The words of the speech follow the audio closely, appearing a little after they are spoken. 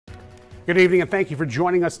Good evening and thank you for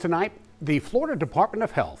joining us tonight. The Florida Department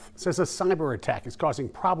of Health says a cyber attack is causing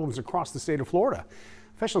problems across the state of Florida.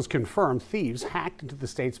 Officials confirm thieves hacked into the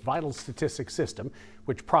state's vital statistics system,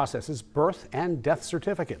 which processes birth and death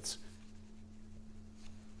certificates.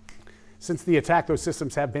 Since the attack, those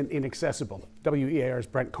systems have been inaccessible. WEAR's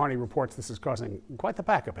Brent Carney reports this is causing quite the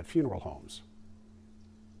backup at funeral homes.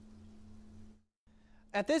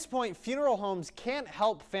 At this point, funeral homes can't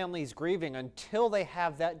help families grieving until they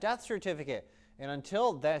have that death certificate. And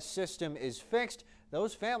until that system is fixed,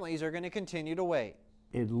 those families are going to continue to wait.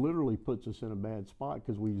 It literally puts us in a bad spot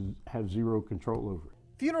because we have zero control over it.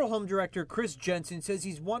 Funeral home director Chris Jensen says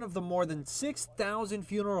he's one of the more than 6,000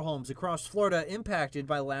 funeral homes across Florida impacted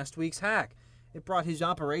by last week's hack. It brought his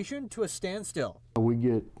operation to a standstill. We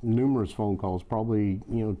get numerous phone calls, probably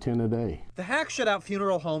 10 a day. The hack shut out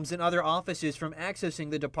funeral homes and other offices from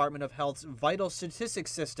accessing the Department of Health's vital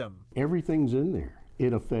statistics system. Everything's in there.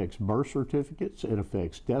 It affects birth certificates, it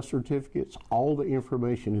affects death certificates, all the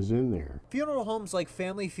information is in there. Funeral homes like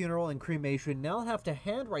Family Funeral and Cremation now have to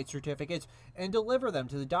handwrite certificates and deliver them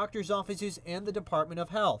to the doctor's offices and the Department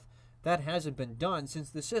of Health. That hasn't been done since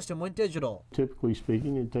the system went digital. Typically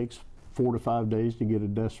speaking, it takes 4 to 5 days to get a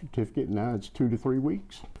death certificate. Now it's 2 to 3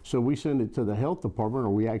 weeks. So we send it to the health department, or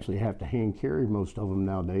we actually have to hand carry most of them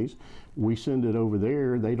nowadays. We send it over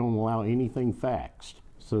there. They don't allow anything faxed.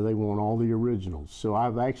 So they want all the originals. So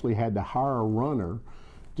I've actually had to hire a runner,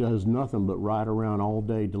 does nothing but ride around all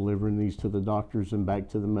day delivering these to the doctors and back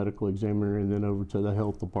to the medical examiner and then over to the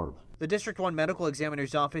health department. The District 1 Medical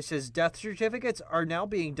Examiner's Office says death certificates are now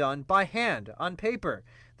being done by hand, on paper.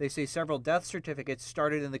 They say several death certificates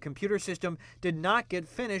started in the computer system did not get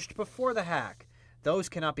finished before the hack. Those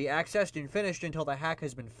cannot be accessed and finished until the hack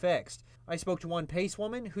has been fixed. I spoke to one PACE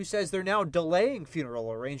woman who says they're now delaying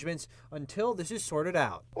funeral arrangements until this is sorted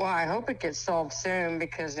out. Well, I hope it gets solved soon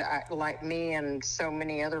because like me and so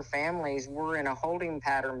many other families, we're in a holding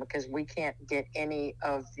pattern because we can't get any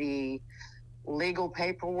of the legal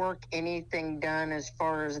paperwork, anything done as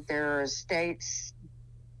far as their estates,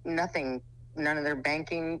 nothing, none of their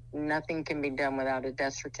banking, nothing can be done without a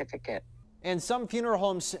death certificate. And some funeral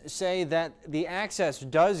homes say that the access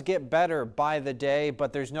does get better by the day,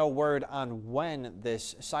 but there's no word on when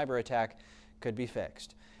this cyber attack could be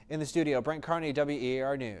fixed. In the studio, Brent Carney,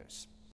 WEAR News.